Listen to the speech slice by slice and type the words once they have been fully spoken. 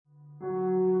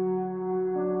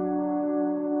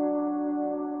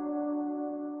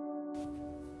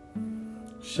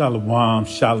Shalom,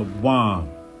 shalom,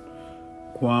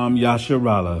 Kwam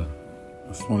Yasharala. I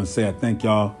just want to say I thank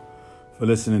y'all for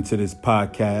listening to this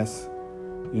podcast,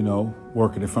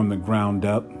 working it from the ground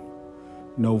up.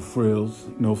 No frills,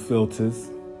 no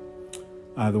filters.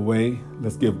 Either way,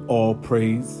 let's give all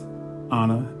praise,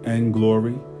 honor, and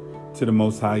glory to the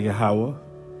Most High Yahweh,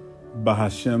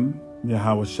 Bahashem,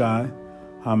 Yahweh Shai,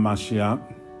 HaMashiach,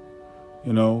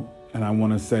 and I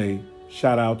want to say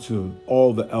shout out to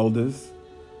all the elders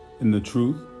in the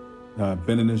truth. I've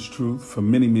been in this truth for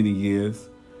many, many years.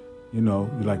 You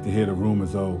like to hear the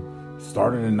rumors,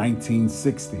 started in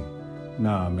 1960.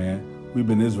 Nah, man, we've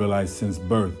been Israelites since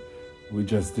birth. We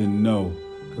just didn't know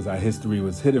because our history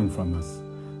was hidden from us.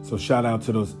 So shout out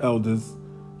to those elders,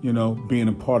 being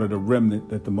a part of the remnant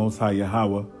that the Most High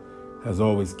Yahweh has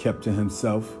always kept to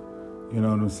himself. You know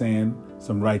what I'm saying?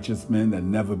 Some righteous men that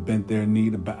never bent their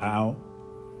knee to Baal.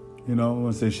 I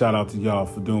want to say shout out to y'all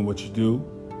for doing what you do.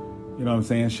 You know what I'm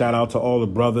saying? Shout out to all the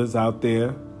brothers out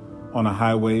there on the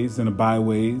highways and the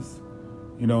byways.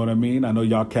 You know what I mean? I know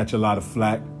y'all catch a lot of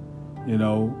flack,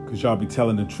 because y'all be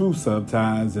telling the truth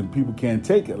sometimes and people can't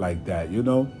take it like that,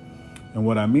 And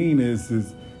what I mean is,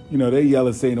 they yell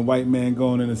at saying the white man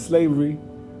going into slavery.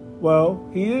 Well,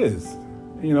 he is,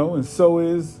 and so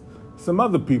is some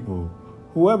other people.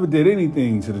 Whoever did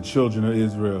anything to the children of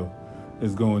Israel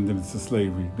is going into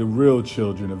slavery, the real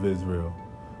children of Israel.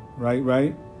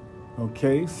 Right?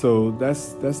 Okay, so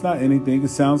that's not anything. It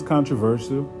sounds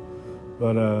controversial,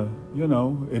 but,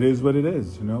 it is what it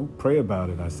is, Pray about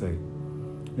it, I say.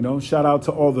 Shout out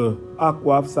to all the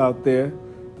Akwafs out there,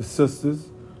 the sisters,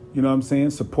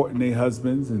 supporting their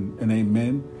husbands and their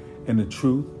men and the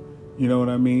truth,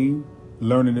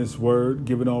 learning this word,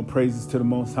 giving all praises to the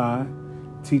Most High,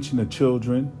 teaching the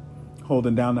children,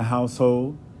 holding down the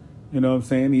household,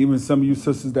 even some of you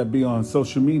sisters that be on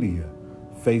social media,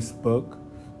 Facebook,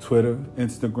 Twitter,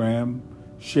 Instagram,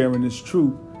 sharing this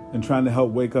truth and trying to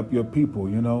help wake up your people,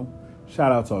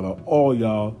 Shout out to all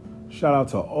y'all. Shout out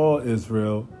to all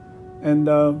Israel. And,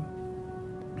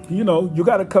 you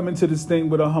got to come into this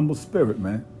thing with a humble spirit,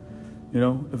 man.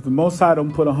 If the Most High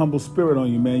don't put a humble spirit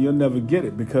on you, man, you'll never get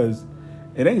it because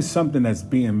it ain't something that's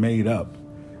being made up.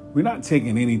 We're not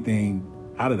taking anything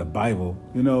out of the Bible.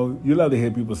 You love to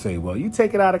hear people say, well, you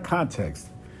take it out of context.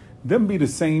 Them be the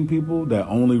same people that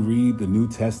only read the New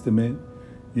Testament,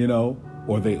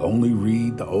 or they only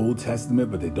read the Old Testament,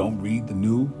 but they don't read the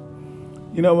New.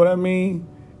 You know what I mean?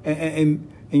 And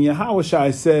Yahweh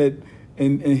Shai said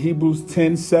in Hebrews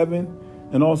 10:7,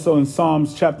 and also in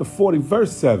Psalms chapter 40,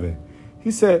 verse 7,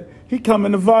 he said, he come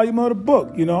in the volume of the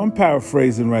book. I'm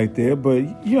paraphrasing right there,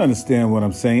 but you understand what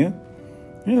I'm saying.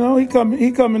 He come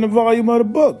in the volume of the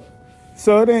book.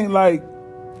 So it ain't like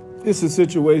it's a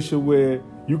situation where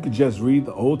you could just read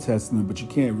the Old Testament, but you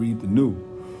can't read the New.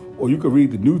 Or you could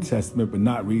read the New Testament, but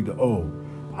not read the Old.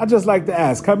 I just like to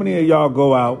ask, how many of y'all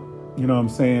go out,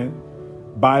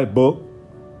 buy a book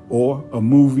or a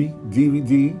movie,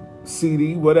 DVD,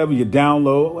 CD, whatever you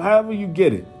download, however you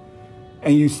get it,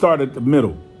 and you start at the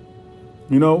middle?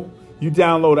 You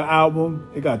download an album,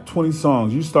 it got 20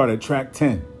 songs. You start at track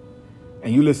 10,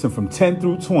 and you listen from 10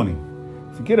 through 20.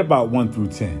 Forget about 1 through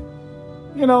 10.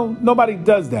 Nobody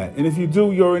does that. And if you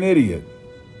do, you're an idiot.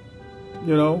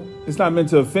 It's not meant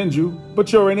to offend you,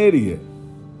 but you're an idiot.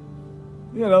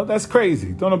 That's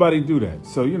crazy. Don't nobody do that.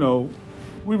 So,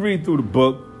 we read through the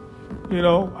book.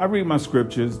 I read my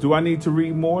scriptures. Do I need to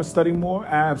read more, study more?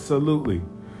 Absolutely.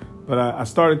 But I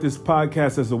started this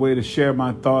podcast as a way to share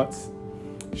my thoughts,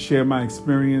 share my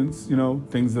experience,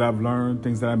 things that I've learned,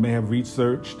 things that I may have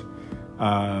researched,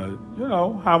 how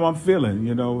I'm feeling.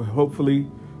 Hopefully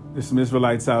there's some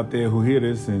Israelites out there who hear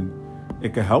this and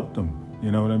it could help them.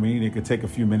 You know what I mean? It could take a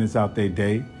few minutes out their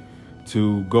day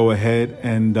to go ahead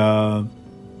and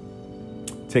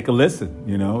take a listen.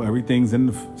 Everything's in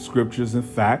the scriptures. In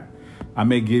fact, I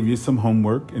may give you some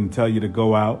homework and tell you to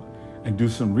go out and do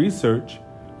some research,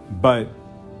 but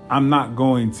I'm not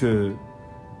going to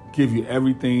give you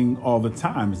everything all the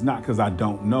time. It's not because I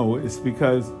don't know. It's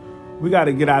because we got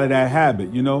to get out of that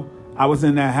habit. I was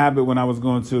in that habit when I was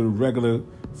going to regular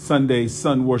Sunday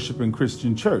sun worshiping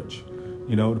Christian church.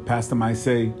 The pastor might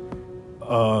say,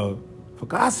 for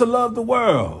God so loved the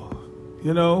world,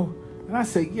 and I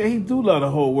say, yeah, he do love the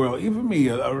whole world. Even me,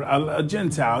 a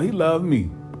Gentile, he loved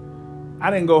me. I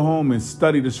didn't go home and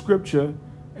study the scripture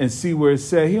and see where it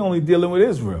said he only dealing with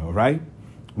Israel, right?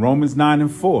 Romans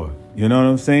 9:4. You know what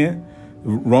I'm saying?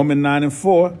 Romans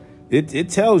 9:4, it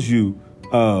tells you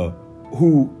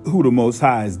who the Most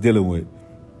High is dealing with.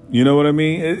 You know what I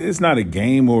mean? It's not a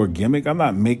game or a gimmick. I'm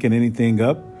not making anything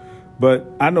up. But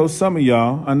I know some of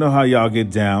y'all, I know how y'all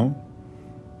get down.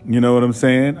 You know what I'm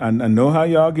saying? I know how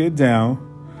y'all get down.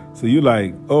 So you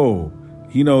like, oh,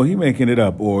 he making it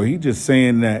up, or he just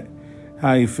saying that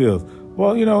how he feels.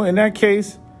 Well, in that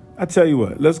case, I tell you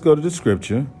what, let's go to the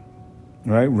scripture,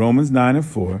 right? Romans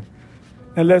 9:4,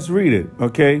 and let's read it,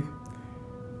 okay?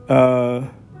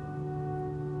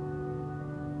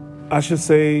 I should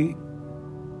say,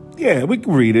 yeah, we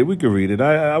can read it.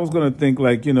 I was going to think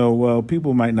like, well,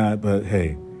 people might not, but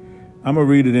hey, I'm going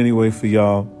to read it anyway for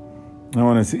y'all. I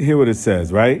want to hear what it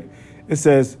says, right? It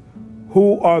says,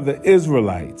 who are the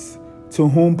Israelites to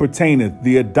whom pertaineth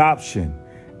the adoption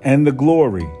and the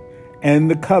glory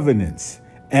and the covenants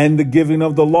and the giving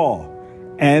of the law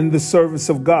and the service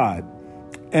of God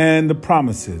and the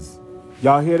promises?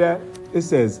 Y'all hear that? It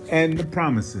says, and the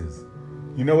promises.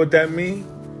 You know what that means?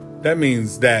 That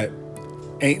means that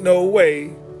ain't no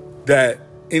way that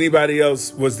anybody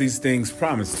else was these things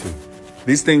promised to.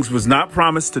 These things was not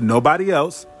promised to nobody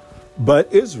else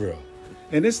but Israel.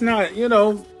 And it's not,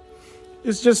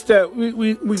 it's just that we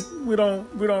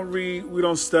don't read, we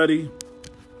don't study.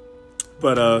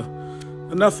 But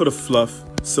enough of the fluff,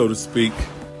 so to speak.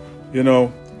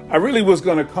 I really was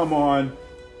going to come on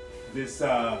this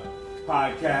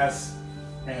podcast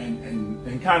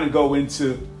and kind of go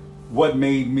into what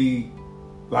made me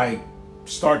like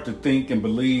start to think and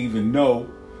believe and know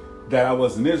that I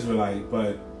was an Israelite.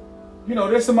 But,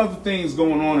 there's some other things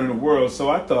going on in the world. So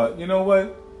I thought, you know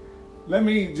what? Let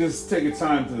me just take a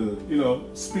time to,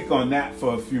 speak on that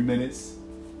for a few minutes.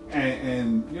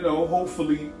 And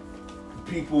hopefully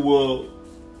people will,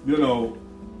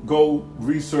 go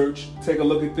research, take a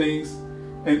look at things.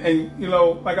 And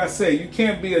like I say, you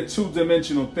can't be a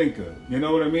two-dimensional thinker. You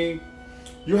know what I mean?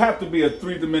 You have to be a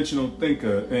three-dimensional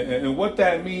thinker. And what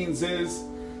that means is,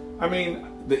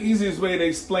 the easiest way to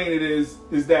explain it is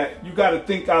that you got to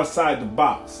think outside the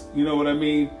box. You know what I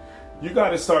mean? You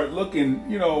got to start looking,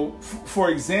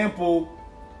 for example,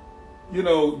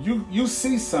 you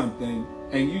see something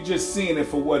and you just seeing it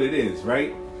for what it is,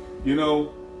 right?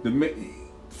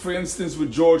 For instance,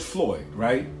 with George Floyd,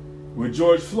 right? With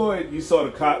George Floyd, you saw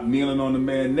the cop kneeling on the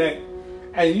man's neck,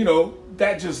 and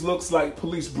that just looks like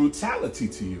police brutality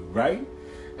to you, right?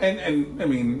 And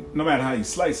no matter how you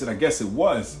slice it, I guess it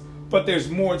was, but there's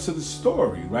more to the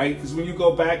story, right? Because when you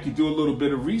go back, you do a little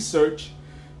bit of research,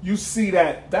 you see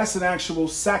that that's an actual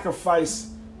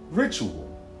sacrifice ritual,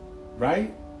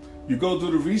 right? You go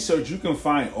do the research, you can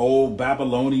find old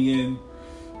Babylonian,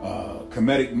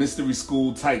 Kemetic mystery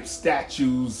school type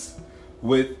statues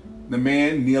with the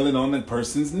man kneeling on the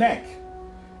person's neck.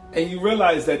 And you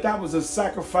realize that that was a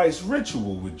sacrifice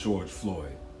ritual with George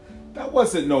Floyd. That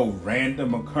wasn't no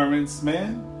random occurrence,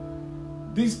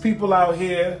 man. These people out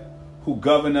here who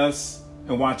govern us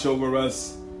and watch over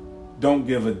us don't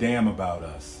give a damn about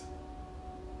us.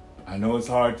 I know it's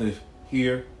hard to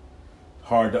hear,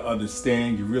 hard to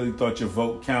understand. You really thought your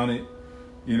vote counted.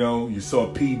 You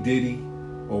saw P. Diddy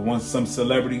or once some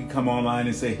celebrity come online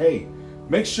and say, hey,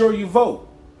 make sure you vote.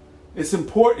 It's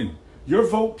important. Your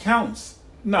vote counts.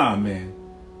 Nah, man,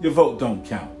 your vote don't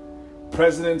count.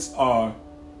 Presidents are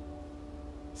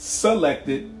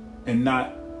selected and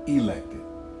not elected.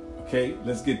 Okay,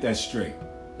 let's get that straight.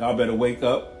 Y'all better wake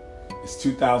up. It's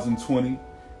 2020.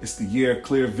 It's the year of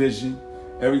clear vision.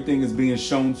 Everything is being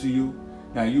shown to you.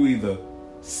 Now you either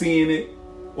seeing it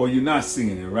or you're not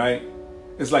seeing it, right?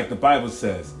 It's like the Bible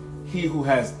says, he who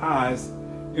has eyes,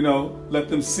 let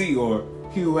them see, or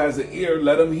he who has an ear,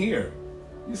 let him hear.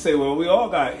 You say, well, we all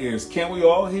got ears. Can't we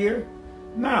all hear?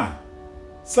 Nah.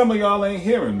 Some of y'all ain't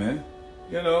hearing, man.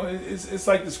 It's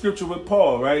like the scripture with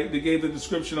Paul, right? They gave the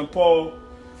description of Paul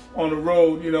on the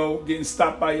road, getting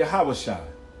stopped by Yahushua.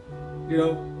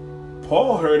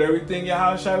 Paul heard everything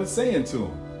Yahushua was saying to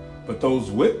him. But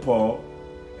those with Paul,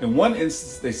 in one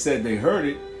instance, they said they heard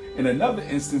it. In another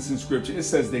instance in scripture, it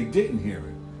says they didn't hear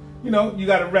it. You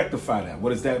got to rectify that.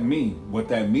 What does that mean? What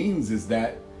that means is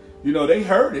that, they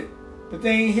heard it, but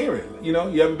they ain't hear it. You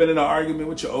ever been in an argument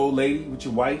with your old lady, with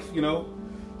your wife,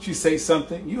 she say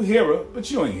something, you hear her, but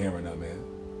you ain't hearing her, man.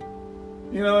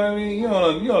 You know what I mean? You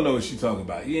don't know what she's talking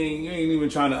about. You ain't even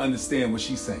trying to understand what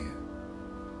she's saying.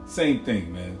 Same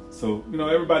thing, man. So,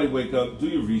 everybody wake up, do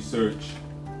your research.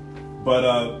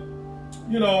 But,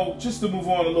 just to move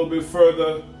on a little bit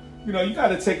further, you got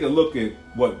to take a look at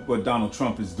what Donald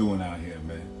Trump is doing out here,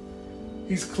 man.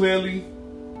 He's clearly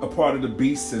a part of the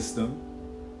beast system.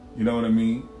 You know what I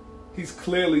mean? He's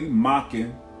clearly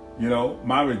mocking,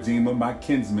 my Redeemer, my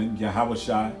kinsman,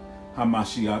 Yahushua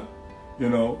HaMashiach,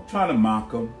 trying to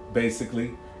mock him,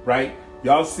 basically, right?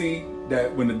 Y'all see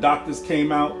that when the doctors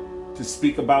came out to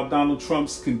speak about Donald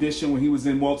Trump's condition when he was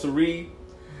in Walter Reed,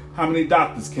 how many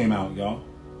doctors came out, y'all?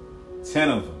 10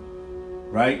 of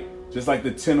them, right? Just like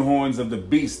the 10 horns of the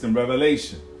beast in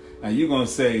Revelation. Now you're going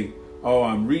to say, oh,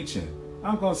 I'm reaching.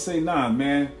 I'm going to say, nah,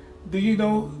 man. Do you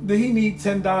know, did he need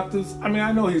 10 doctors? I mean,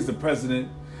 I know he's the president,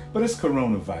 but it's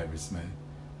coronavirus, man.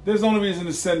 There's only reason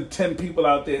to send 10 people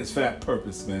out there is for that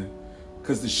purpose, man.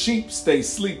 Because the sheep stay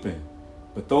sleeping.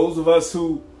 But those of us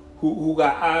who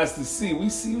got eyes to see, we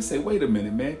say, wait a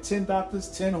minute, man. 10 doctors,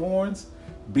 10 horns,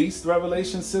 beast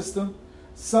revelation system.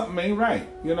 Something ain't right,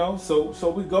 you know? So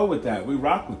we go with that. We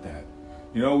rock with that.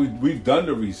 You know, we've done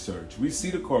the research. We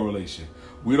see the correlation.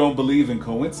 We don't believe in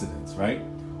coincidence, right?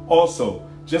 Also,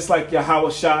 just like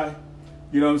Yahushua,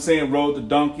 you know what I'm saying, rode the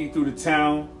donkey through the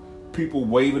town, people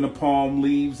waving the palm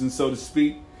leaves and so to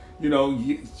speak, you know,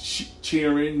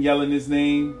 cheering, yelling his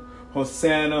name,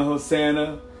 Hosanna,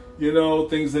 Hosanna, you know,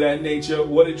 things of that nature.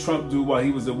 What did Trump do while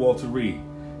he was at Walter Reed?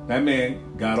 That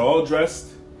man got all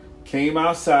dressed, came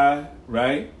outside,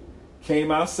 right?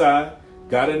 Came outside,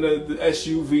 got in the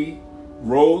SUV,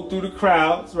 rode through the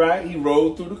crowds, right? He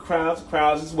rode through the crowds.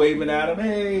 Crowds is waving at him.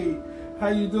 Hey, how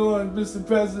you doing, Mr.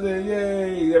 President?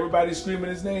 Yay. Everybody screaming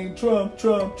his name, Trump,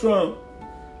 Trump, Trump.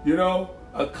 You know,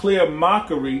 a clear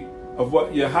mockery of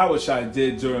what Yahushua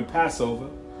did during Passover.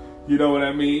 You know what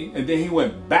I mean? And then he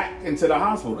went back into the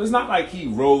hospital. It's not like he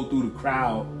rode through the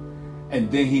crowd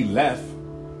and then he left,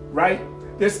 right?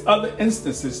 There's other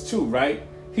instances too, right?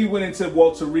 He went into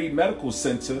Walter Reed Medical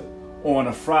Center on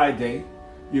a Friday.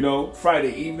 You know,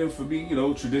 Friday evening for me, you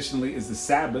know, traditionally is the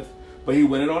Sabbath. But he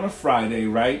went in on a Friday,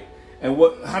 right? And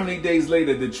how many days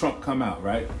later did Trump come out,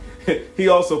 right? He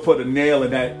also put a nail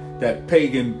in that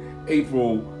pagan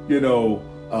April, you know,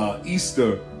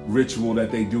 Easter ritual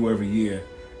that they do every year,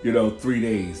 you know, 3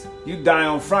 days. You die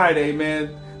on Friday,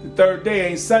 man. The third day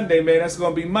ain't Sunday, man. That's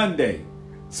going to be Monday.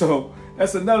 So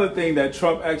that's another thing that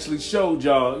Trump actually showed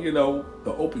y'all, you know,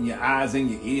 to open your eyes and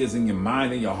your ears and your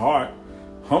mind and your heart.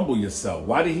 Humble yourself.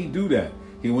 Why did he do that?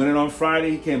 He went in on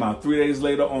Friday. He came out 3 days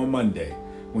later on Monday.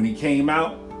 When he came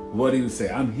out, what did he say?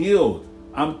 I'm healed.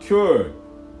 I'm cured.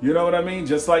 You know what I mean?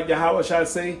 Just like Yahushua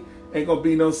say, ain't going to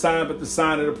be no sign but the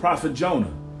sign of the prophet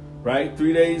Jonah. Right?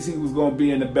 3 days he was going to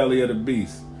be in the belly of the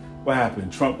beast. What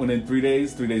happened? Trump went in 3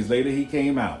 days. 3 days later he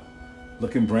came out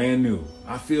looking brand new.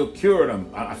 I feel cured.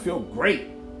 I feel great.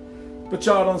 But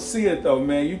y'all don't see it though,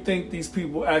 man. You think these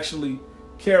people actually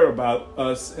care about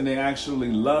us and they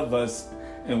actually love us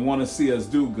and want to see us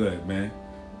do good, man.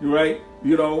 You're right.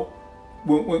 You know,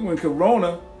 when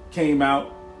Corona came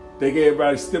out, they gave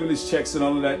everybody stimulus checks and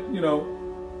all of that. You know,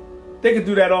 they could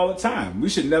do that all the time. We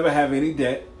should never have any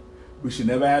debt. We should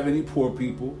never have any poor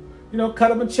people. You know, cut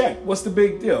them a check. What's the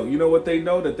big deal? You know what they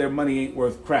know? That their money ain't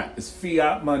worth crap. It's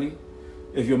fiat money.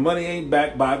 If your money ain't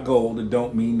backed by gold, it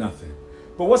don't mean nothing.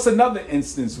 But what's another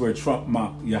instance where Trump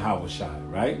mocked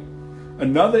Yahushua, right?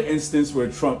 Another instance where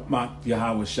Trump mocked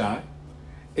Yahushua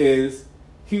is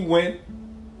he went,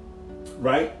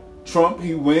 right? Trump,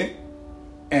 he went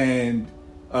and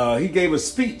he gave a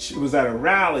speech. It was at a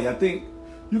rally. I think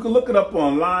you can look it up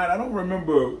online. I don't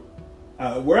remember.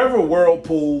 Wherever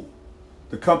Whirlpool,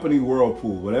 the company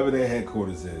Whirlpool, whatever their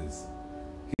headquarters is,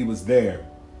 he was there.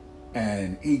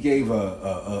 And he gave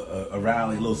a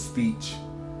rally, a little speech,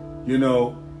 you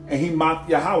know, and he mocked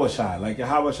Yahushua, like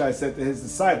Yahushua said to his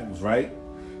disciples, right?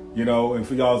 You know, and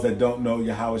for y'all that don't know,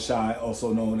 Yahushua,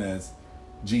 also known as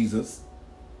Jesus,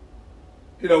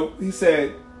 you know, he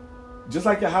said, just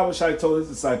like Yahushua told his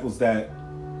disciples that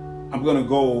I'm going to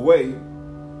go away,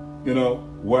 you know,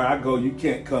 where I go, you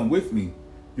can't come with me.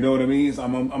 You know what I mean? So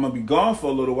I'm going to be gone for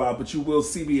a little while, but you will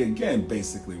see me again,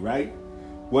 basically, right?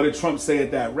 What did Trump say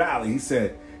at that rally? He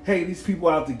said, hey, these people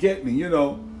out to get me, you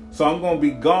know, so I'm going to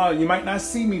be gone. You might not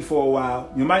see me for a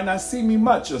while. You might not see me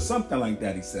much or something like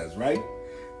that, he says, right?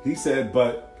 He said,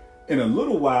 but in a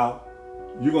little while,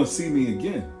 you're going to see me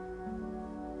again.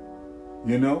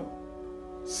 You know?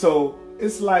 So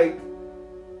it's like,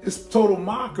 it's total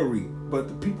mockery, but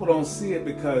the people don't see it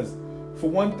because, for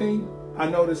one thing, I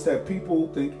noticed that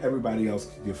people think everybody else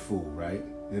can get fooled, right?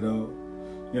 You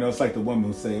know, it's like the woman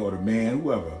who say, or the man,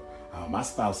 whoever, oh, my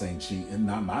spouse ain't cheating,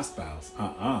 not my spouse.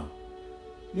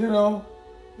 You know,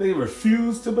 they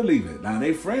refuse to believe it. Now,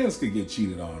 their friends could get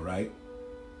cheated on, right?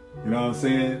 You know what I'm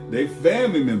saying? Their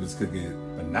family members could get,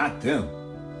 but not them.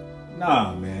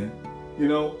 Nah, man. You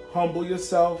know, humble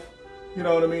yourself. You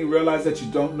know what I mean? Realize that you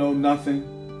don't know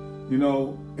nothing, you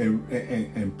know,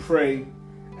 and pray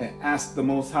and ask the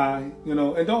Most High, you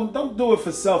know, and don't do it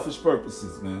for selfish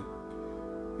purposes, man.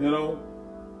 You know,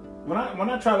 when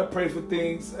I try to pray for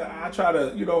things, I try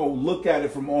to, you know, look at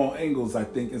it from all angles, I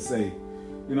think, and say,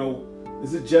 you know,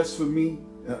 is it just for me?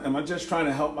 Am I just trying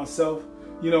to help myself?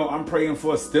 You know, I'm praying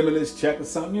for a stimulus check or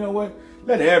something. You know what?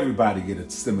 Let everybody get a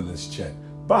stimulus check.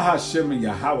 Bahashem in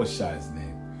Yahawashai's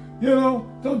name. You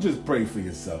know, don't just pray for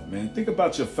yourself, man. Think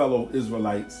about your fellow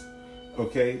Israelites,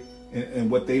 okay, and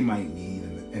what they might need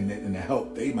and the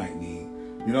help they might need.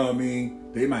 You know what I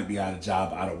mean? They might be out of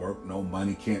job, out of work, no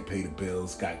money, can't pay the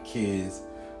bills, got kids.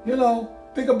 You know,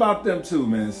 think about them too,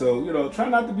 man. So, you know, try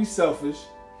not to be selfish.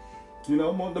 You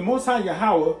know, the Most High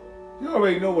Yahweh, you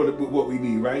already know what we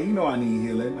need, right? He know I need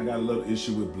healing. I got a little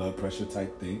issue with blood pressure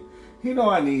type thing. He know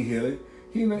I need healing.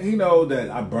 He know that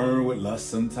I burn with lust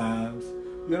sometimes.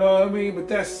 You know what I mean? But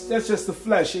that's just the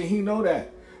flesh, and he know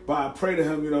that. But I pray to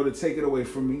him, you know, to take it away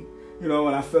from me. You know,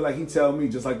 and I feel like he tell me,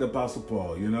 just like the Apostle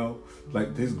Paul, you know,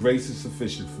 like his grace is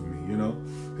sufficient for me, you know.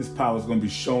 His power is going to be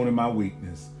shown in my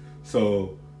weakness.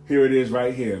 So here it is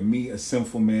right here. Me, a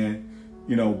sinful man,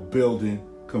 you know, building,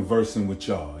 conversing with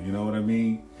y'all. You know what I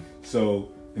mean?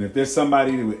 So, and if there's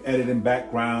somebody with editing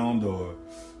background or,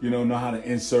 you know how to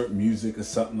insert music or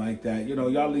something like that, you know,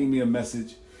 y'all leave me a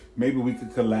message. Maybe we could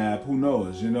collab. Who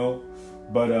knows, you know?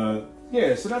 But,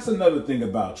 yeah, so that's another thing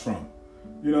about Trump.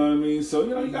 You know what I mean? So,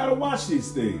 you know, you got to watch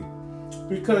these things.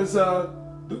 Because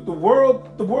the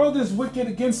world is wicked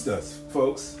against us,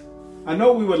 folks. I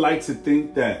know we would like to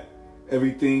think that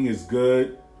everything is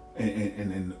good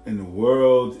and the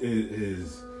world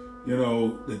is, you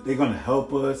know, that they're going to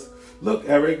help us. Look,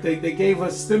 Eric, they gave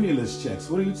us stimulus checks.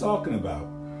 What are you talking about?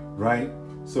 Right?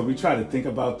 So we try to think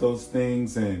about those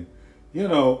things and, you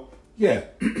know, yeah.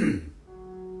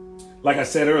 Like I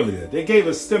said earlier, they gave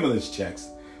us stimulus checks,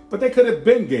 but they could have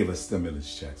been gave us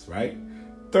stimulus checks, right?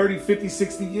 30, 50,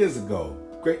 60 years ago,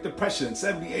 Great Depression,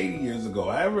 70, 80 years ago,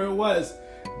 however it was,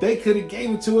 they could have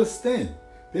gave it to us then.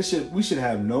 We should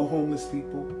have no homeless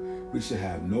people. We should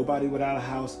have nobody without a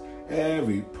house.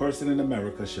 Every person in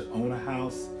America should own a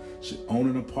house, should own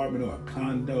an apartment or a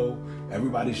condo.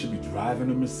 Everybody should be driving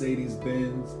a Mercedes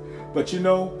Benz. But you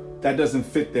know, that doesn't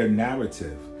fit their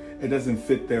narrative. It doesn't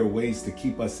fit their ways to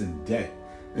keep us in debt.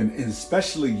 And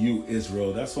especially you,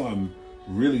 Israel, that's who I'm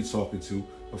really talking to.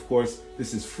 Of course,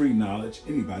 this is free knowledge.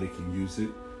 Anybody can use it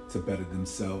to better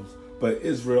themselves. But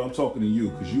Israel, I'm talking to you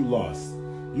because you lost.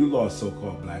 You lost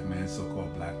so-called black man,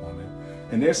 so-called black woman.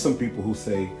 And there's some people who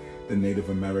say the Native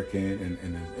American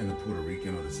and the Puerto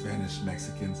Rican or the Spanish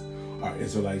Mexicans are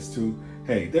Israelites too.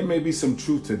 Hey, there may be some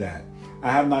truth to that.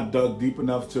 I have not dug deep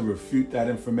enough to refute that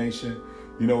information.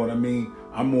 You know what I mean?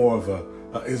 I'm more of a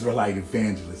Israelite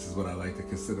evangelist is what I like to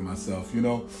consider myself. You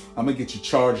know, I'm going to get you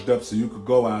charged up so you could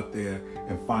go out there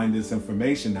and find this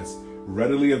information that's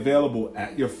readily available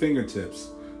at your fingertips.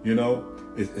 You know,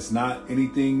 it's not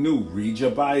anything new. Read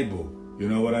your Bible. You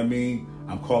know what I mean?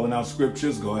 I'm calling out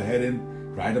scriptures. Go ahead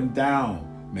and write them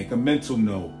down. Make a mental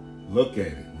note. Look at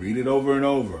it. Read it over and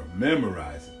over.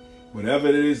 Memorize it. Whatever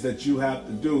it is that you have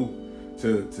to do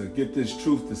to get this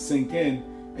truth to sink in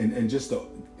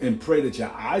and pray that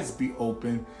your eyes be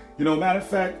open. You know, matter of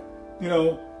fact, you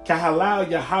know, Kahalal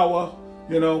Yahweh,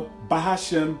 you know,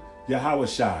 Bahashem Yahweh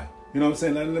Shai. You know what I'm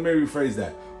saying? Let me rephrase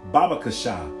that. Baba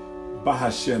Kasha,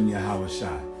 Bahashem Yahweh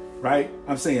Shai. Right?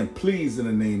 I'm saying please in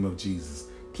the name of Jesus.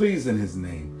 Please in his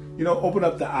name. You know, open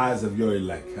up the eyes of your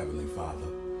elect, Heavenly Father.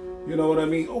 You know what I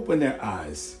mean? Open their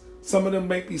eyes. Some of them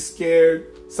might be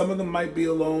scared. Some of them might be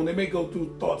alone. They may go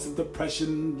through thoughts of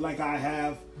depression like I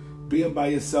have, being by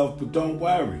yourself, but don't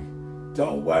worry.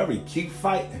 Don't worry. Keep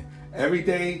fighting. Every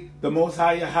day, the Most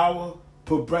High Yahweh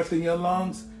put breath in your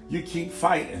lungs, you keep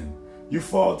fighting. You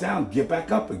fall down, get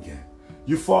back up again.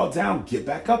 You fall down, get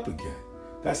back up again.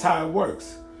 That's how it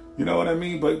works. You know what I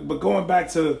mean? But going back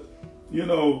to, you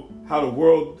know, how the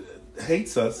world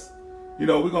hates us, you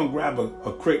know, we're going to grab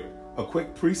a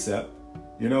quick precept.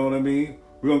 You know what I mean?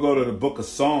 We're going to go to the book of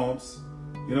Psalms.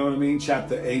 You know what I mean?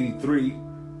 Chapter 83,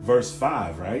 verse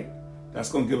 5, right?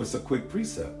 That's going to give us a quick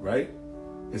precept, right?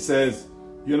 It says,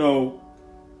 you know,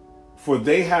 for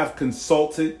they have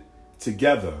consulted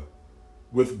together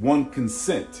with one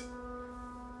consent.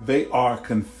 They are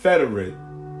confederate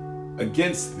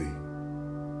against thee,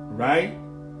 right?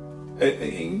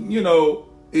 And, you know,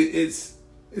 it's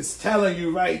telling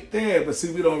you right there, but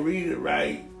see, we don't read it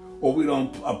right, or we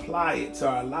don't apply it to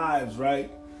our lives, right?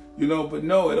 You know, but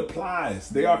no, it applies.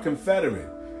 They are confederate.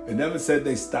 It never said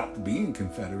they stopped being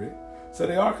confederate. So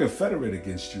they are confederate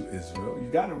against you, Israel. You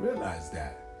got to realize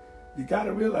that. You got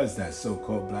to realize that,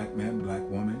 so-called black man, black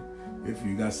woman. If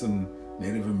you got some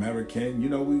Native American, you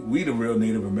know, we the real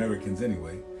Native Americans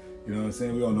anyway. You know what I'm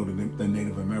saying? We all know the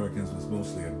Native Americans was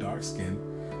mostly a dark skin.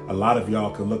 A lot of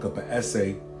y'all can look up an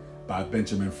essay by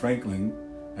Benjamin Franklin,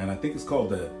 and I think it's called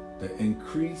The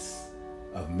Increase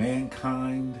of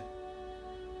Mankind.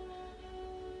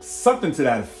 Something to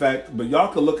that effect, but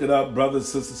y'all can look it up. Brothers,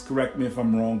 sisters, correct me if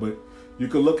I'm wrong, but You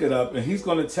can look it up, and he's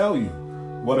going to tell you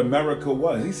what America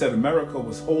was. He said America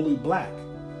was wholly black.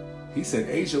 He said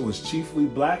Asia was chiefly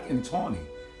black and tawny.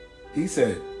 He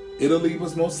said Italy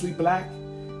was mostly black.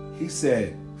 He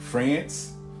said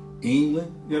France,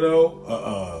 England,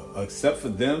 except for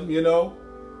them,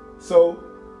 So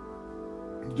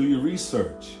do your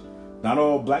research. Not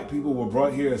all black people were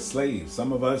brought here as slaves.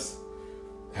 Some of us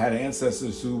had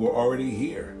ancestors who were already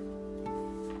here.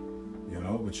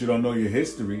 But you don't know your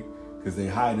history because they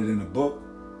hide it in a book,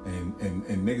 and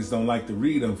niggas don't like to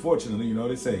read, unfortunately.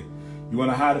 They say, you want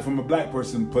to hide it from a black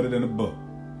person, put it in a book.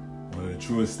 One of the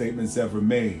truest statements ever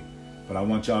made. But I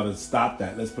want y'all to stop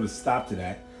that. Let's put a stop to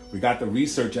that. We got the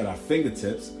research at our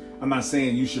fingertips. I'm not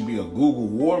saying you should be a Google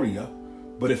warrior,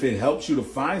 but if it helps you to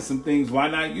find some things, why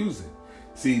not use it?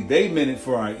 See, they meant it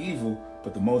for our evil,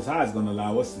 but the Most High is going to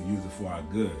allow us to use it for our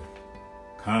good.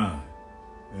 Kind.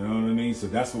 You know what I mean? So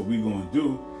that's what we're going to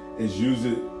do, is use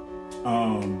it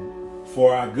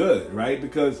for our good, right?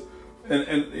 Because, and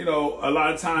a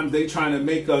lot of times they trying to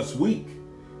make us weak.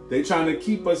 They trying to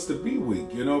keep us to be weak,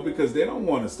 because they don't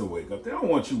want us to wake up. They don't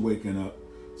want you waking up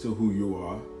to who you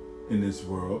are in this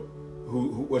world.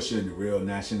 What's your real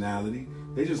nationality?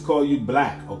 They just call you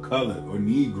black or colored or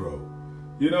Negro,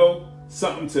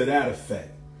 something to that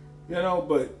effect,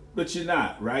 but you're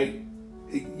not, right?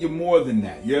 You're more than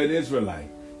that. You're an Israelite.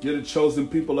 You're the chosen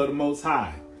people of the Most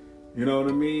High. You know what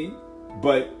I mean?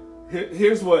 But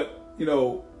here's what,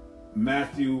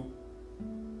 Matthew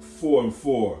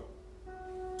 4:4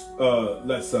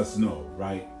 lets us know,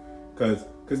 right?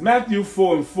 Because Matthew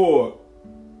 4:4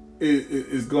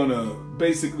 is going to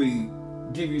basically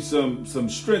give you some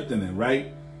strengthening,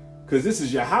 right? Because this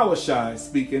is Yahushua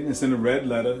speaking. It's in the red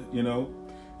letter,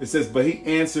 It says, but he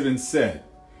answered and said,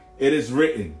 it is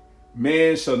written,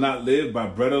 man shall not live by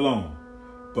bread alone,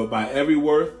 but by every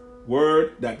word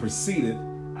that proceeded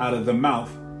out of the mouth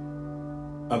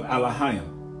of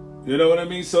Elohim. You know what I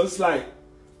mean? So it's like,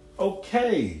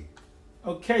 okay,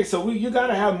 so you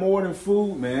gotta have more than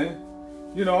food, man.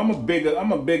 I'm a bigger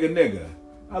nigga.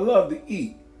 I love to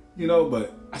eat,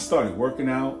 but I started working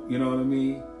out, you know what I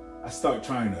mean? I start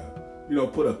trying to,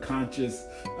 put a conscious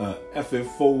effort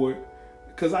forward,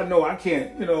 because I know I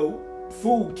can't,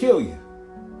 food kill you.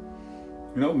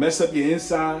 Mess up your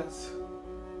insides.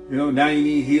 Now you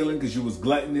need healing because you was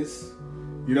gluttonous.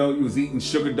 You was eating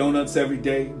sugar donuts every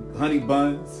day, honey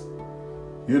buns,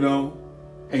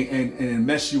 and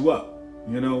mess you up,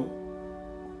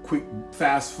 quick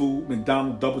fast food,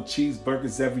 McDonald's double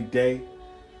cheeseburgers every day,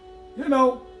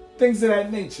 things of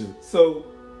that nature. So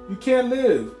you can't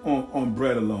live on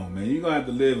bread alone, man. You're going to have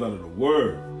to live out of the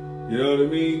word, you know what I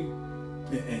mean?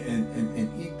 And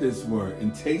eat this word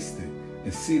and taste it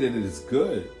and see that it is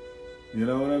good. You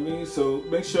know what I mean? So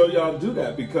make sure y'all do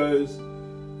that, because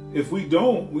if we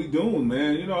don't, we doomed,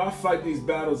 man. I fight these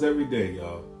battles every day,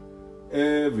 y'all.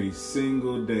 Every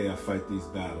single day I fight these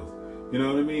battles. You know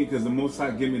what I mean? Because the Most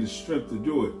High give me the strength to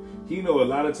do it. He know a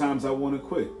lot of times I want to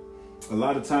quit. A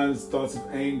lot of times thoughts of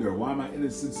anger. Why am I in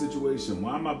this situation?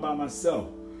 Why am I by myself?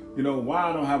 Why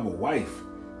I don't have a wife?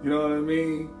 You know what I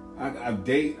mean? I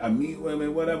date, I meet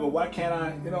women, whatever. Why can't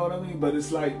I? You know what I mean? But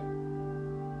it's like,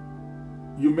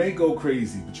 you may go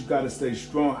crazy, but you got to stay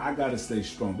strong. I got to stay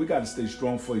strong. We got to stay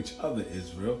strong for each other,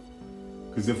 Israel.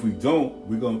 Because if we don't,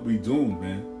 we're going to be doomed,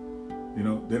 man.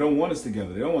 They don't want us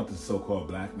together. They don't want the so-called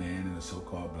black man and the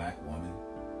so-called black woman.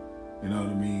 You know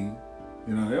what I mean?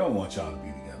 They don't want y'all to be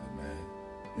together,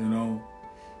 man.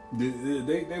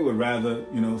 They would rather,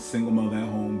 single mother at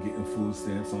home getting food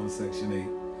stamps on Section 8.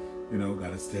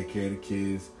 Got to take care of the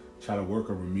kids, try to work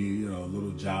a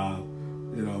little job.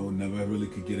 Never really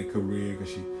could get a career because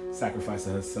she sacrificed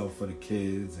herself for the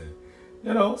kids.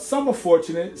 And, some are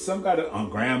fortunate. Some got a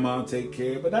grandma take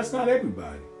care, but that's not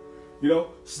everybody.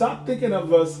 Stop thinking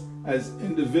of us as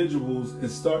individuals and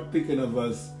start thinking of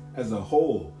us as a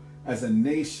whole, as a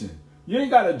nation. You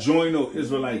ain't got to join no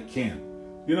Israelite camp.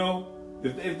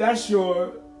 If that's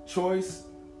your choice,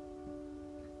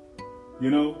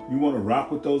 you want to rock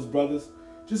with those brothers,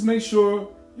 just make sure,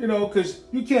 because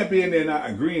you can't be in there not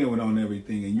agreeing with on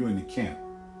everything and you're in the camp.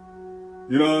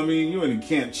 You know what I mean? You're in the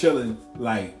camp chilling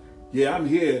like, yeah, I'm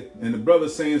here, and the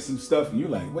brother's saying some stuff and you're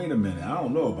like, wait a minute, I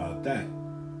don't know about that.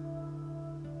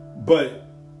 But,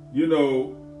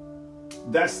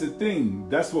 that's the thing.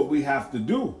 That's what we have to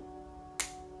do.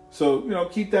 So,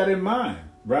 keep that in mind,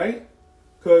 right?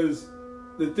 Because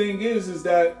the thing is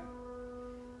that,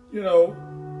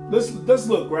 let's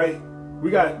look, right? We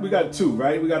got two,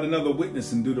 right? We got another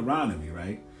witness in Deuteronomy,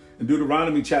 right? In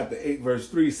Deuteronomy chapter 8, verse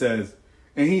 3 says,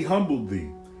 and he humbled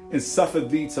thee and suffered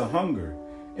thee to hunger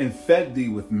and fed thee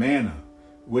with manna,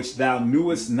 which thou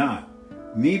knewest not,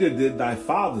 neither did thy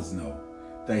fathers know,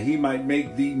 that he might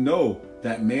make thee know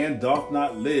that man doth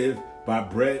not live by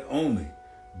bread only,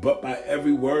 but by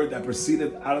every word that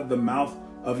proceedeth out of the mouth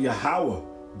of Yahweh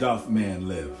doth man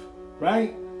live.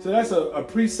 Right? So that's a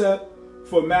precept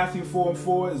for Matthew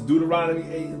 4:4. It's Deuteronomy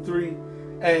 8:3.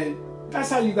 And that's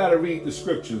how you got to read the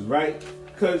scriptures, right?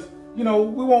 Because, we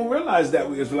won't realize that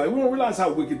we Israelites. We won't realize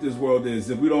how wicked this world is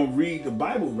if we don't read the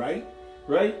Bible, right?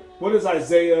 Right? What is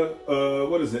Isaiah?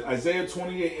 Isaiah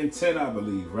 28:10, I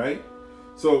believe, right?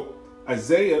 So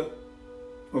Isaiah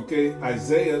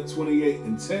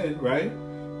 28:10, right?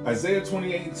 Isaiah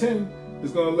 28:10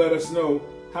 is going to let us know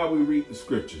how we read the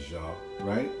scriptures, y'all,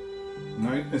 right?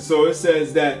 Right? And so it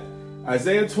says that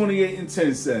Isaiah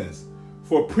 28:10 says,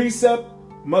 for precept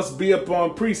must be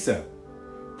upon precept,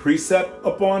 precept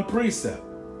upon precept,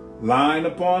 line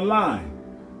upon line,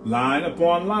 line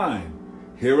upon line,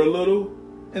 here a little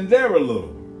and there a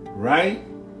little, right?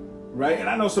 Right? And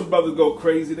I know some brothers go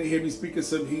crazy. They hear me speaking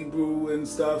some Hebrew and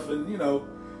stuff. And,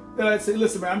 then I say,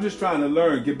 listen, man, I'm just trying to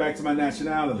learn, get back to my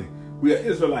nationality. We are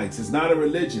Israelites. It's not a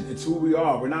religion. It's who we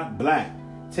are. We're not black.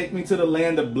 Take me to the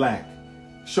land of black.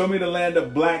 Show me the land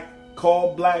of black,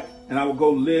 called black, and I will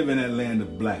go live in that land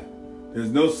of black. There's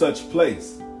no such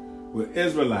place. We're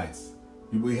Israelites.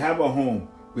 We have a home.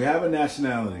 We have a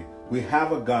nationality. We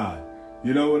have a God.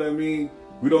 You know what I mean?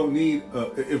 We don't need,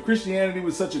 if Christianity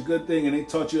was such a good thing and they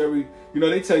taught you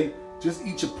they tell you, just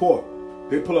eat your pork.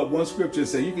 They pull up one scripture and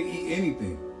say, you can eat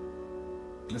anything.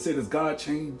 I say, does God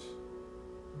change?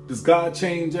 Does God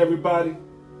change everybody?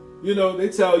 They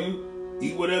tell you,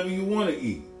 eat whatever you want to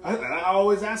eat. I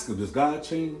always ask them, does God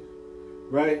change?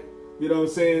 Right? You know what I'm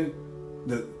saying?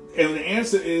 And the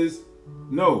answer is,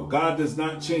 no, God does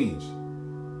not change.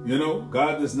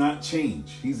 God does not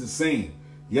change. He's the same.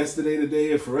 Yesterday,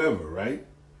 today, and forever, right?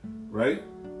 Right?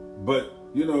 But,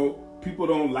 people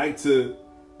don't like to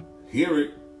hear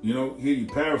it, hear you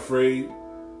paraphrase,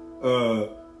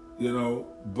 but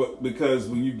because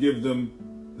when you give them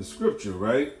the scripture,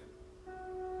 right?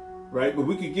 Right? But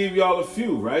we could give y'all a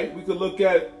few, right? We could look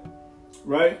at,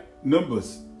 right?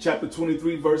 Numbers chapter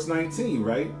 23, verse 19,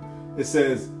 right? It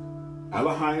says,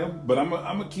 Elohim, but I'm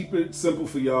going to keep it simple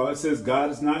for y'all. It says,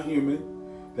 God is not human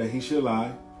that he should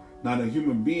lie, not a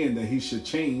human being that he should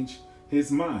change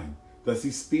his mind. Does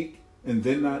he speak and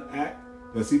then not act?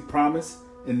 Does he promise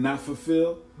and not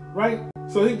fulfill? Right?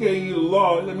 So he gave you the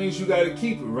law. That means you got to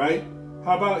keep it, right?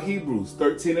 How about Hebrews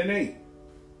 13:8?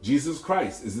 Jesus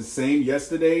Christ is the same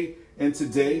yesterday and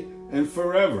today and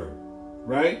forever,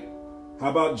 right? How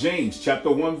about James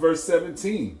chapter 1, verse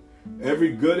 17?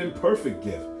 Every good and perfect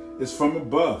gift is from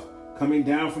above, coming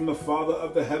down from the Father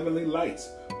of the heavenly lights,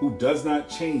 who does not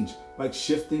change like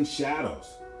shifting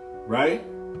shadows, right?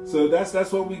 So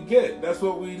that's what we get. That's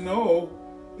what we know.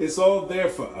 It's all there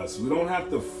for us. We don't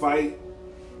have to fight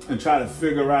and try to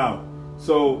figure out.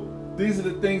 So these are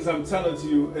the things I'm telling to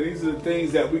you, and these are the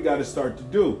things that we got to start to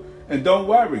do. And don't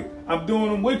worry, I'm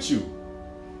doing them with you.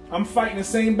 I'm fighting the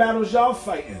same battles y'all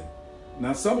fighting.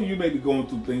 Now, some of you may be going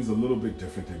through things a little bit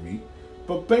different than me,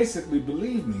 but basically,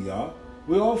 believe me, y'all,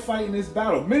 we're all fighting this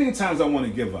battle. Many times I want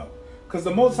to give up, because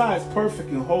the Most High is perfect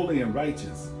and holy and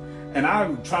righteous. And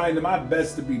I'm trying my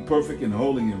best to be perfect and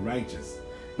holy and righteous.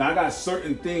 Now, I got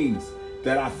certain things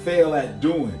that I fail at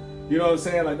doing. You know what I'm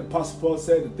saying? Like the Apostle Paul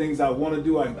said, the things I want to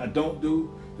do, I don't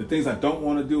do. The things I don't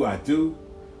want to do, I do.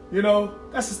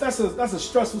 That's a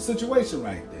stressful situation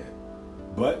right there.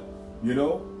 But,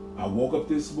 I woke up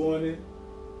this morning,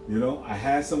 I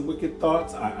had some wicked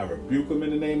thoughts. I rebuke them in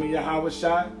the name of Yahweh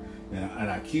Shai, and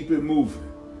I keep it moving.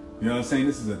 You know what I'm saying?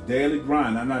 This is a daily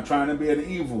grind. I'm not trying to be an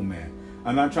evil man.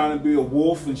 I'm not trying to be a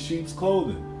wolf in sheep's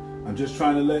clothing. I'm just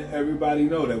trying to let everybody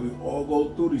know that we all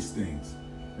go through these things.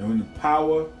 And in the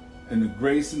power and the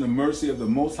grace and the mercy of the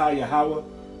Most High Yahweh,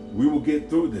 we will get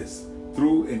through this.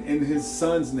 Through and in his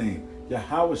son's name,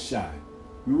 Yahweh Shai.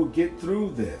 We will get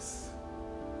through this.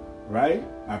 Right?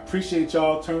 I appreciate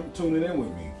y'all tuning in with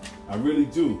me. I really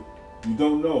do. You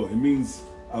don't know. It means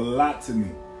a lot to me.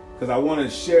 Because I want to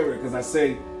share it. Because I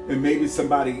say, and maybe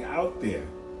somebody out there,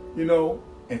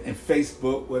 and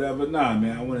Facebook, whatever. Nah,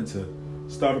 man, I wanted to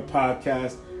start a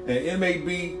podcast. And it may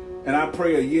be, and I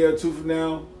pray a year or two from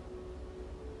now,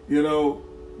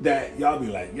 that y'all be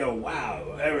like, yo,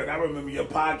 wow, Eric, I remember your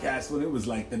podcast when it was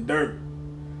like the dirt.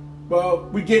 Well,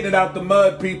 we getting it out the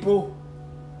mud, people.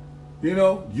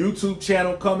 YouTube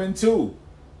channel coming too.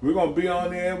 We're going to be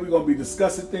on there. We're going to be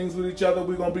discussing things with each other.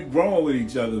 We're going to be growing with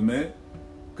each other, man.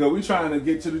 Because we're trying to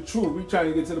get to the truth. We're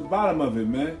trying to get to the bottom of it,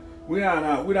 man. We're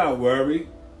not worried.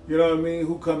 You know what I mean?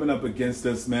 Who coming up against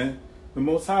us, man? The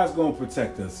Most High is going to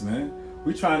protect us, man.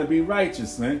 We trying to be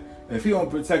righteous, man. If he don't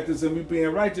protect us and we being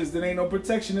righteous, then ain't no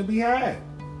protection to be had.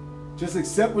 Just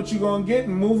accept what you're going to get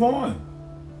and move on.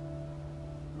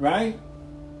 Right?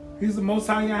 He's the Most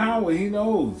High Yahweh. He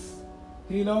knows.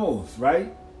 He knows,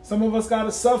 right? Some of us got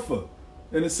to suffer.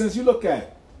 In a sense, you look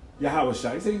at Yahweh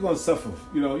Shai. He said you're going to suffer.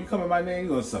 You know, you come in my name,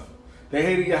 you're going to suffer. They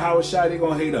hated Yahweh Shai, they're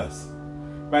going to hate us.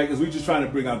 Right? Because we're just trying to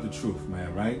bring out the truth,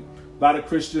 man, right? A lot of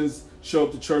Christians show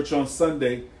up to church on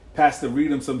Sunday, pastor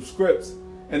read them some scripts,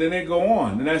 and then they go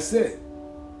on, and that's it.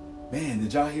 Man,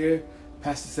 did y'all hear?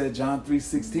 Pastor said John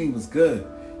 3:16 was good.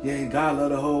 Yeah, God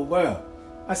loved the whole world.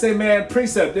 I say, man,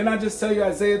 precept. Didn't I just tell you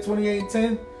Isaiah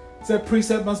 28:10? Said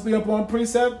precept must be up on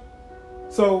precept.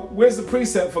 So where's the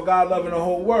precept for God loving the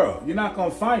whole world? You're not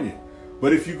going to find it.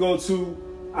 But if you go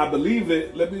to, I believe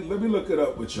it, let me look it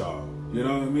up with y'all. You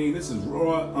know what I mean? This is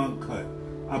raw, uncut.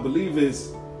 I believe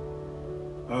it's,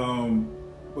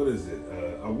 what is it?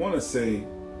 I want to say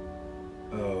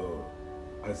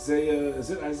Isaiah, is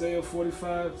it Isaiah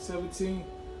 45:17?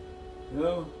 You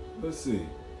know, let's see.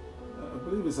 I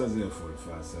believe it's Isaiah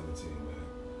 45:17, man.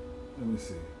 Let me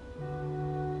see.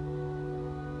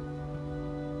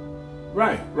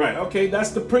 Right. Okay,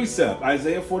 that's the precept.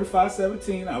 Isaiah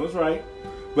 45:17. I was right.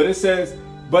 But it says,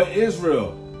 but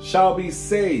Israel shall be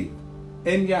saved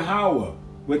in Yahweh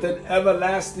with an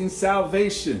everlasting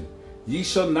salvation. Ye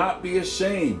shall not be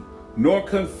ashamed, nor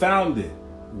confounded.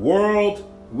 World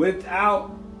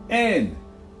without end.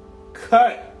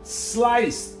 Cut,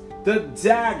 sliced, the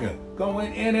dagger,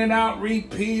 going in and out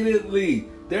repeatedly.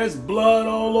 There's blood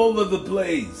all over the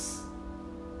place.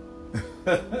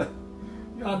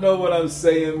 Y'all know what I'm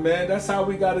saying, man. That's how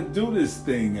we got to do this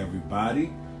thing,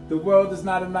 everybody. The world is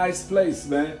not a nice place,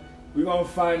 man. We're going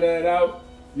to find that out.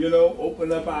 You know,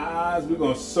 open up our eyes. We're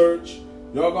going to search.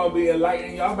 Y'all going to be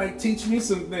enlightened. Y'all might teach me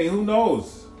something. Who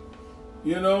knows?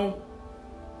 You know,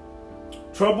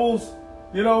 troubles,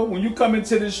 you know, when you come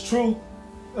into this truth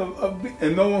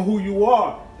and knowing who you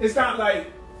are, it's not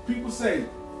like people say,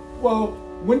 well,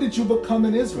 when did you become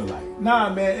an Israelite?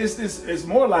 Nah, man, it's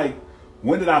more like,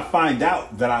 when did I find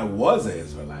out that I was an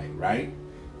Israelite, right?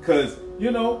 Because,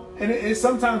 you know, and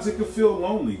sometimes it could feel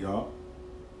lonely, y'all.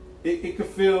 It could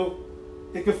feel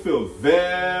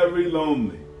very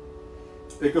lonely.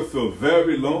 It could feel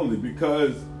very lonely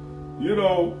because, you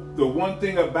know, the one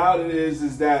thing about it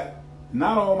is that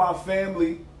not all my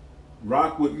family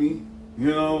rock with me.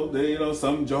 You know,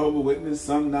 some Jehovah Witness,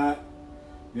 some not.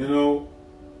 You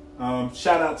know,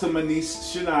 shout out to my niece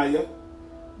Shania.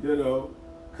 You know,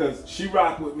 because she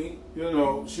rock with me. You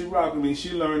know, she rock with me.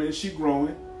 She learning, she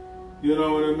growing. You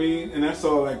know what I mean? And that's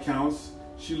all that counts.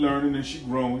 She learning and she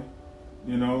growing.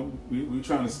 You know, we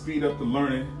trying to speed up the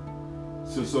learning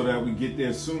so that we get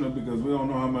there sooner because we don't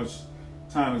know how much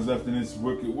time is left in this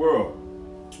wicked world.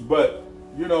 But,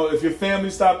 you know, if your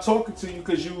family stop talking to you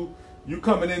because you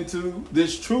coming into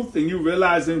this truth and you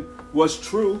realizing what's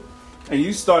true and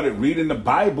you started reading the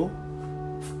Bible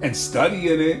and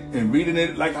studying it and reading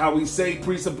it like how we say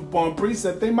precept upon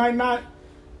precept, they might not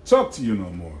talk to you no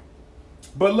more.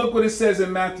 But look what it says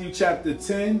in Matthew chapter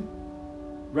 10,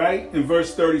 right? In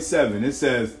verse 37, it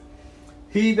says,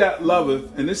 he that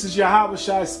loveth, and this is Yahweh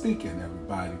Shai speaking,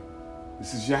 everybody.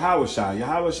 This is Yahweh Shai.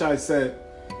 Yahweh Shai said,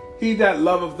 he that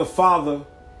loveth the father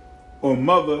or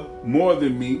mother more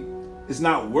than me is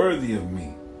not worthy of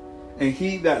me. And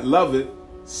he that loveth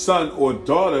son or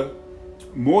daughter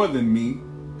more than me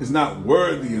is not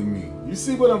worthy of me. You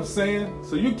see what I'm saying?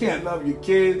 So you can't love your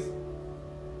kids.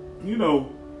 You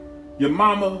know, your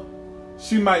mama,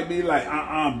 she might be like,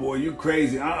 boy, you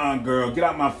crazy. Girl, get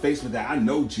out my face with that. I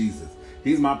know Jesus.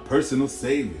 He's my personal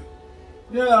savior.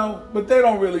 You know, but they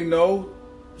don't really know.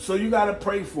 So you got to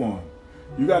pray for them.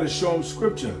 You got to show them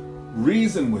scripture.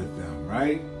 Reason with them,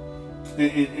 right?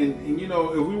 And you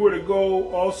know, if we were to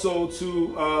go also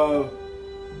to,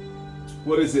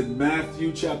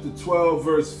 Matthew chapter 12,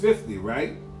 verse 50,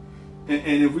 right?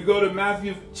 And if we go to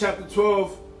Matthew chapter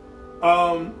 12,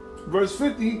 verse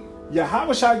 50,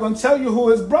 Yahweh Shai going to tell you who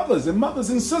his brothers and mothers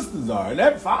and sisters are. And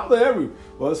his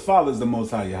father is the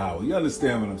Most High Yahweh. You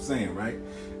understand what I'm saying, right?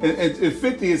 And in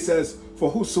 50 it says, for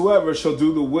whosoever shall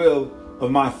do the will of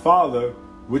my Father,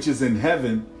 which is in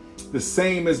heaven, the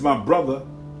same is my brother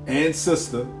and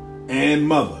sister and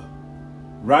mother,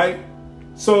 right?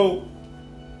 So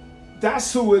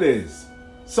that's who it is.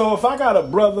 So if I got a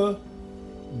brother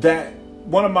that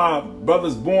one of my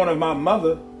brothers born of my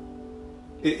mother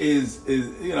is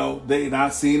you know, they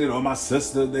not seen it, or my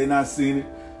sister, they not seen it.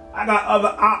 I got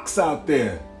other ox out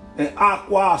there and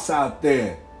aquas out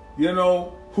there, you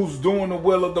know, who's doing the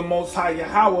will of the Most High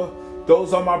Yahweh.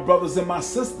 Those are my brothers and my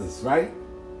sisters, right?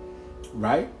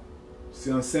 Right?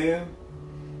 See what I'm saying?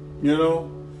 you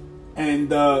know, and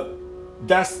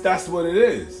that's what it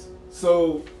is.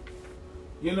 So,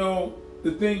 you know,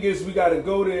 the thing is, we got to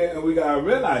go there and we got to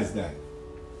realize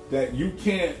that you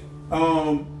can't,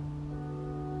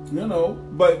 you know,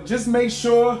 but just make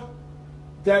sure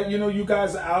that, you know, you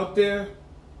guys are out there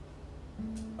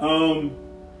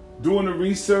doing the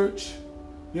research.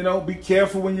 You know, be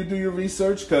careful when you do your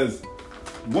research, because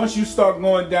once you start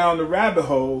going down the rabbit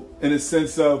hole, in a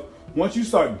sense of, once you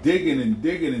start digging and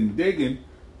digging and digging,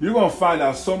 you're going to find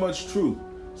out so much truth.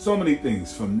 So many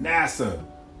things, from NASA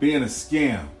being a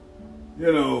scam,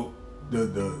 you know,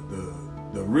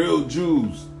 the real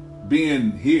Jews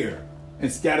being here and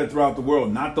scattered throughout the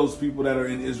world, not those people that are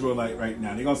in Israel right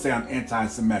now. They're going to say I'm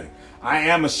anti-Semitic. I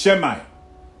am a Shemite.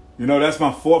 You know, that's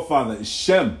my forefather, is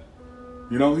Shem.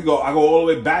 You know, I go all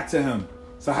the way back to him.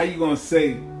 So how you going to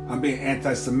say I'm being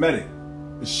anti-Semitic?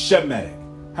 It's Shemitic.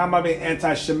 How am I being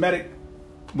anti-Shemitic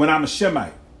when I'm a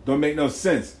Shemite? Don't make no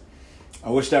sense. I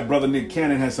wish that brother Nick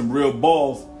Cannon had some real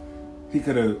balls. He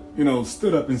could have, you know,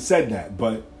 stood up and said that.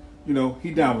 But, you know,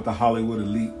 he down with the Hollywood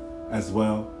elite as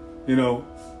well. You know,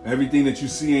 everything that you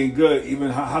see ain't good.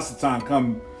 Even Hasatan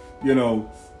come, you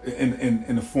know,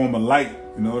 in the form of light.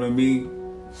 You know what I mean?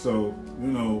 So, you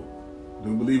know,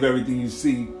 don't believe everything you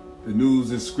see. The news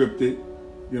is scripted.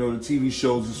 You know, the TV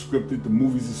shows are scripted. The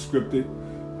movies are scripted.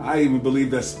 I even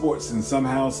believe that sports, in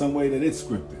somehow, some way, that it's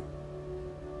scripted.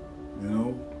 You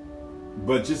know?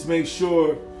 But just make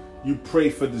sure you pray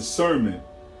for discernment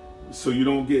so you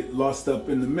don't get lost up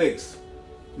in the mix.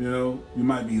 You know? You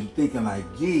might be thinking like,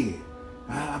 yeah,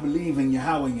 I believe in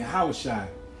Yahweh and Yahushua.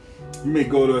 You may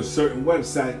go to a certain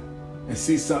website and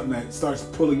see something that starts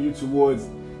pulling you towards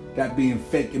that being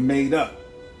fake and made up.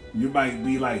 You might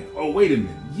be like, oh, wait a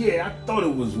minute. Yeah, I thought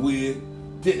it was weird.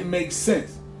 Didn't make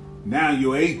sense. Now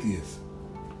you're atheist.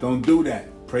 Don't do that.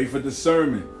 Pray for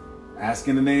discernment. Ask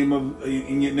in your name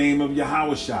of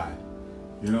Yahushua.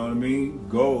 You know what I mean?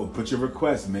 Go, put your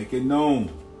request, make it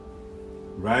known.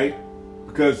 Right?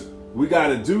 Because we got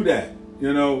to do that.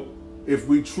 You know, if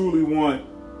we truly want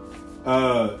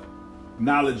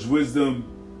knowledge, wisdom,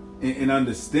 and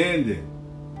understanding.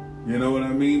 You know what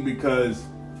I mean? Because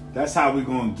that's how we're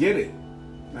going to get it.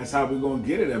 That's how we're going to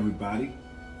get it, everybody.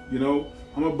 You know,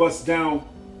 I'm going to bust down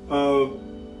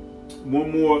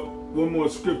one more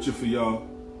scripture for y'all.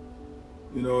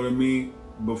 You know what I mean?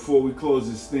 Before we close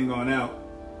this thing on out.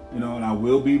 You know, and I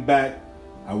will be back.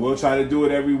 I will try to do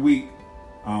it every week.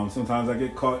 Sometimes I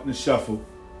get caught in the shuffle.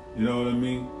 You know what I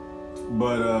mean?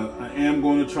 But I am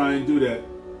going to try and do that.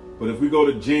 But if we go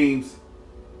to James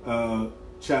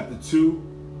chapter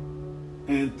 2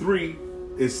 and 3,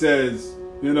 it says,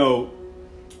 you know,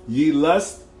 ye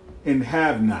lust and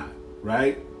have not,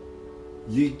 right?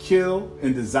 Ye kill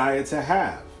and desire to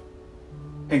have,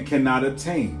 and cannot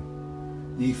obtain.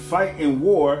 Ye fight in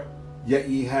war, yet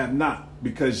ye have not,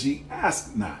 because ye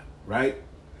ask not, right?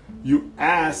 You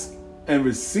ask and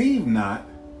receive not,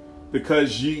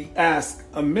 because ye ask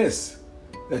amiss,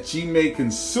 that ye may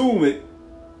consume it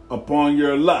upon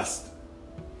your lust.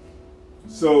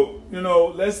 So, you know,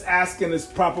 let's ask in its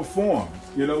proper form.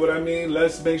 You know what I mean?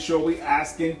 Let's make sure we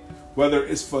asking whether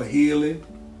it's for healing,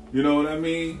 you know what I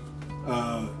mean?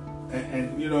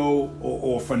 And you know,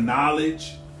 or for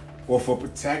knowledge, or for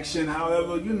protection.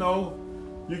 However, you know,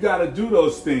 you got to do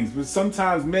those things. But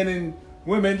sometimes men and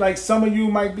women, like some of you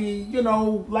might be, you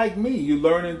know, like me. You're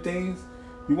learning things.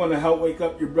 You want to help wake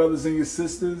up your brothers and your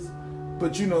sisters.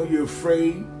 But, you know, you're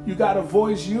afraid. You got a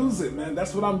voice, use it, man.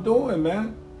 That's what I'm doing,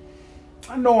 man.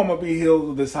 I know I'm going to be healed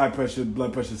of this high pressure,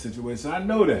 blood pressure situation. I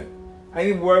know that. I ain't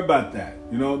even worried about that.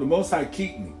 You know, the Most High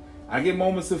keep me. I get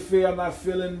moments of fear. I'm not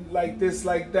feeling like this,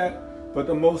 like that. But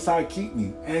the Most High keep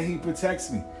me. And He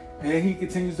protects me. And He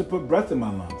continues to put breath in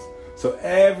my lungs. So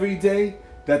every day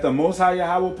that the Most High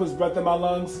Yahweh puts breath in my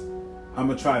lungs, I'm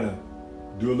going to try to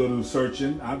do a little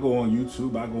searching. I go on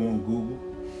YouTube. I go on Google.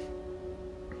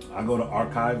 I go to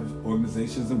archive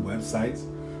organizations and websites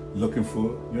looking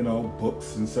for, you know,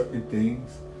 books and certain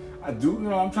things. I do, you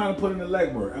know, I'm trying to put in the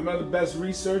legwork. Am I the best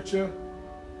researcher?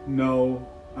 No,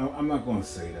 I'm not going to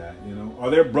say that, you know. Are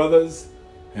there brothers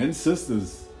and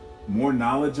sisters more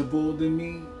knowledgeable than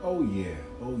me? Oh, yeah,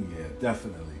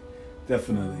 definitely,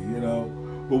 you know.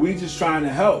 But we just trying to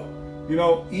help, you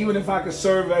know, even if I could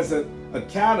serve as a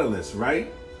catalyst,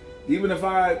 right? Even if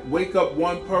I wake up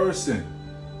one person,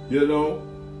 you know,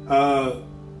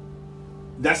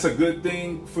 that's a good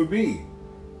thing for me,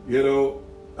 you know.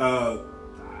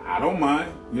 I don't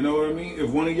mind, you know what I mean? If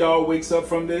one of y'all wakes up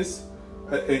from this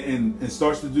and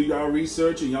starts to do y'all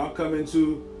research and y'all come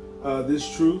into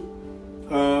this truth,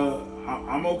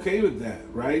 I'm okay with that,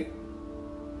 right?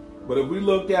 But if we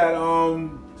look at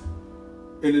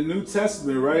in the New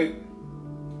Testament, right?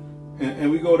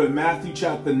 And we go to Matthew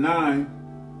chapter 9,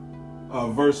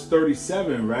 verse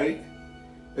 37, right?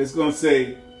 It's going to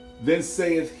say, then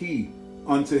saith he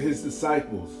unto his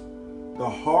disciples, the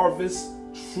harvest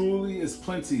truly is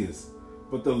plenteous,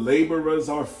 but the laborers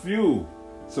are few.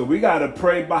 So we got to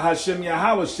pray Bahashem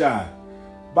Yahawashi,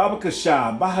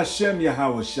 Babakashah, Bahashem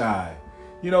Yahawashi.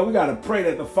 You know, we got to pray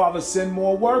that the Father send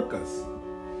more workers,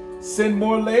 send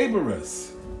more laborers.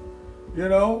 You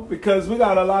know, because we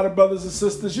got a lot of brothers and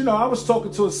sisters. You know, I was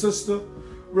talking to a sister,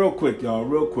 real quick, y'all,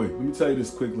 real quick. Let me tell you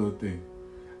this quick little thing.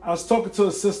 I was talking to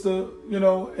a sister, you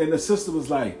know, and the sister was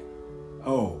like,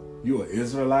 oh, you an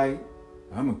Israelite?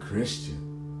 I'm a Christian.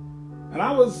 And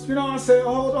I was, you know, I said,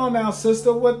 hold on now,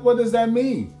 sister, what does that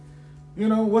mean? You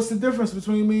know, what's the difference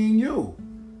between me and you,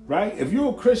 right? If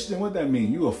you're a Christian, what that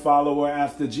mean? You a follower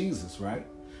after Jesus, right?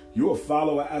 You a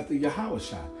follower after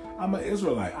Yahawashi. I'm an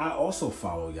Israelite. I also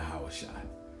follow Yahawashi,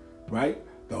 right?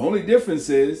 The only difference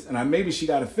is, and maybe she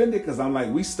got offended because I'm like,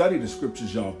 we study the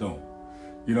scriptures, y'all don't.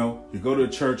 You know, you go to a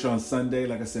church on Sunday,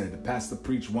 like I said, the pastor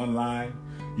preach one line,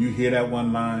 you hear that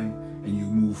one line, and you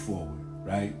move forward,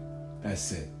 right?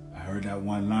 That's it. I heard that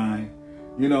one line.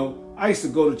 You know, I used to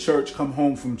go to church, come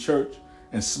home from church,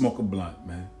 and smoke a blunt,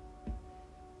 man.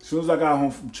 As soon as I got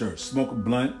home from church, smoke a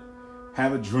blunt,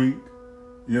 have a drink,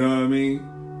 you know what I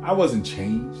mean? I wasn't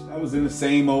changed. I was in the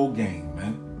same old game,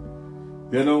 man.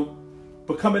 You know?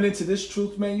 But coming into this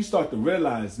truth, man, you start to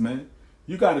realize, man,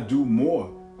 you got to do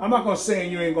more. I'm not going to say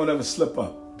you ain't going to ever slip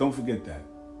up. Don't forget that.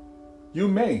 You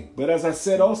may. But as I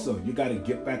said also, you got to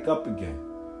get back up again.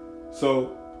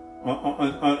 So,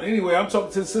 anyway, I'm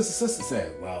talking to the sister. Sister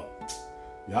said, well,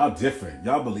 y'all different.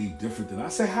 Y'all believe different than I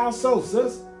said. How so,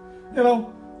 sis? You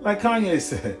know, like Kanye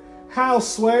said, how,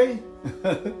 Sway?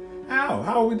 How?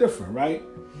 How are we different, right?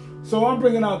 So I'm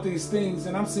bringing out these things,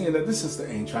 and I'm seeing that this sister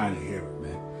ain't trying to hear it,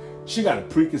 man. She got a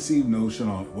preconceived notion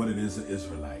on what it is an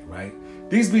Israelite, right?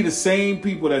 These be the same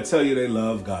people that tell you they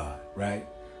love God, right?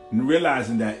 And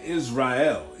realizing that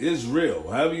Israel,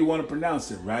 however you want to pronounce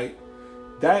it, right?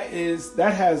 That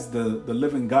has the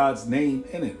living God's name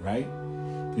in it, right?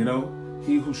 You know,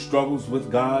 he who struggles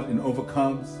with God and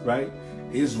overcomes, right?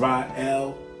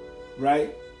 Israel,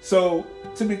 right? So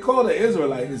to be called an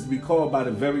Israelite is to be called by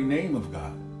the very name of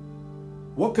God.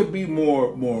 What could be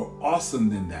more awesome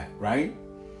than that, right?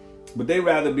 But they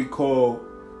rather be called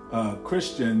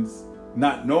Christians,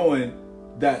 not knowing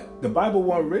that the Bible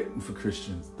wasn't written for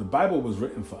Christians. The Bible was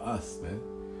written for us, man.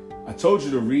 I told you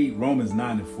to read Romans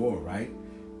 9:4, right?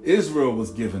 Israel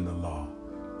was given the law.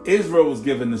 Israel was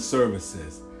given the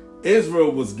services.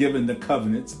 Israel was given the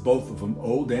covenants, both of them,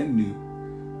 old and new.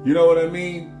 You know what I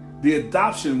mean? The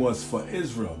adoption was for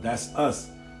Israel. That's us,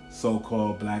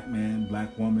 so-called black man,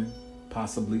 black woman,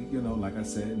 possibly, you know, like I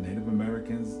said, Native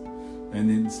Americans, and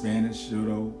in Spanish, you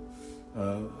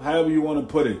know, however you want to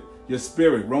put it, your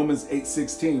spirit, Romans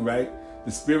 8:16, right?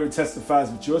 The spirit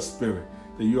testifies with your spirit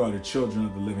that you are the children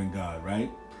of the living God, right?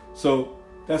 So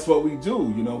that's what we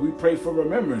do, you know, we pray for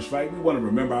remembrance, right? We want to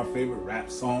remember our favorite rap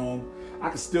song. I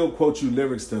can still quote you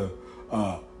lyrics to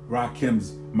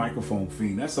Rakim's Microphone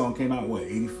Fiend. That song came out, what,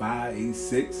 85,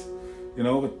 86? You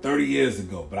know, over 30 years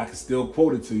ago, but I can still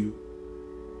quote it to you,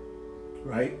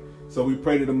 right? So we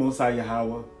pray to the Most High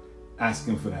Yahweh,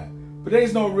 asking for that. But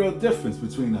there's no real difference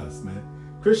between us, man.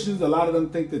 Christians, a lot of them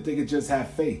think that they could just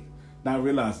have faith, not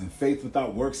realizing faith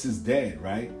without works is dead,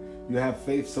 right? You have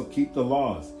faith, so keep the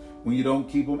laws. When you don't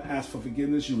keep them, ask for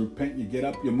forgiveness, you repent, you get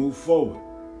up, you move forward.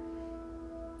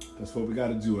 That's what we got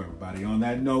to do, everybody. On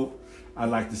that note, I'd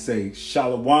like to say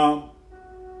shalom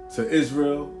to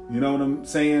Israel. You know what I'm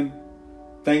saying?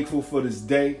 Thankful for this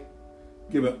day.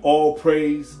 Giving all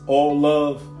praise, all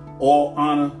love, all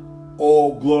honor,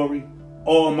 all glory,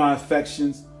 all my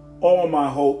affections, all my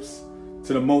hopes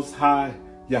to the Most High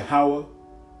Yahweh.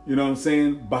 You know what I'm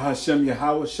saying? Bahashem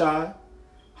Yahawashi,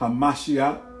 Hamashiach.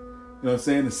 You know what I'm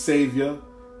saying? The Savior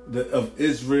of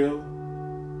Israel.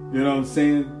 You know what I'm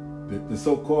saying? The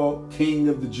so-called King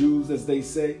of the Jews, as they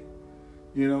say.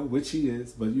 You know, which he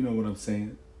is, but you know what I'm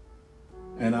saying.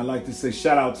 And I like to say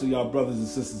shout out to y'all brothers and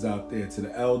sisters out there, to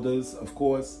the elders, of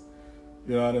course.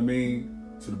 You know what I mean?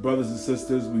 To the brothers and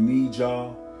sisters, we need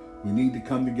y'all. We need to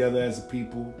come together as a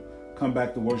people, come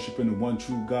back to worshiping the one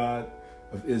true God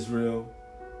of Israel.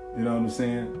 You know what I'm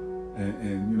saying?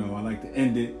 And you know, I like to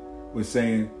end it with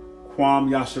saying, Kwam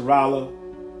Yasharala,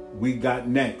 we got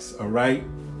next, all right?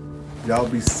 Y'all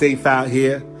be safe out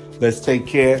here. Let's take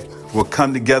care. We'll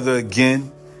come together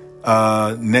again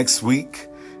next week,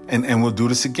 and we'll do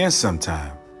this again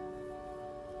sometime.